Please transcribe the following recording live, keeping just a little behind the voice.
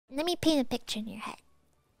Let me paint a picture in your head.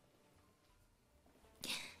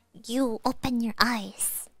 You open your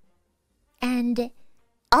eyes, and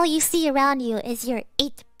all you see around you is your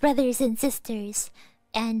 8 brothers and sisters,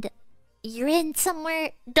 and you're in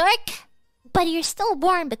somewhere dark, but you're still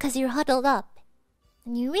warm because you're huddled up.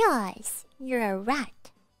 And you realize you're a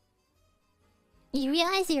rat. You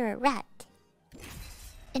realize you're a rat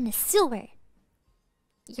in a sewer.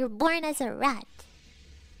 You're born as a rat.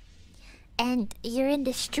 And you're in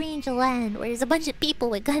this strange land where there's a bunch of people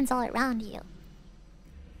with guns all around you.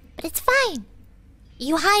 But it's fine.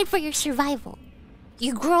 You hide for your survival.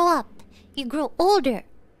 You grow up. You grow older.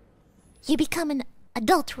 You become an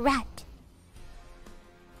adult rat.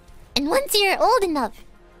 And once you're old enough,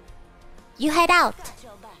 you head out.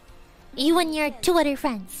 You and your 2 other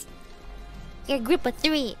friends. Your group of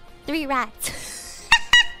 3 rats.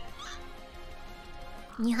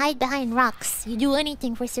 You hide behind rocks. You do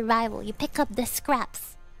anything for survival. You pick up the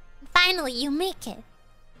scraps. Finally, you make it.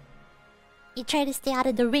 You try to stay out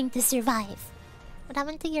of the ring to survive. What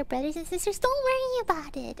happened to your brothers and sisters? Don't worry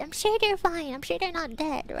about it. I'm sure they're fine. I'm sure they're not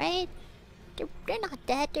dead, right? They're not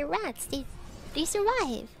dead. They're rats. They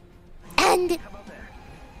survive. And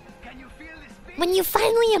when you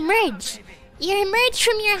finally emerge, you emerge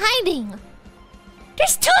from your hiding.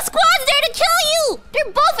 There's 2 squads there to kill you!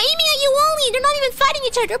 They're both aiming at you only! They're not even fighting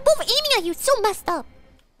each other! They're both aiming at you! It's so messed up!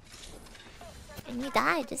 And you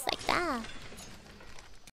die just like that.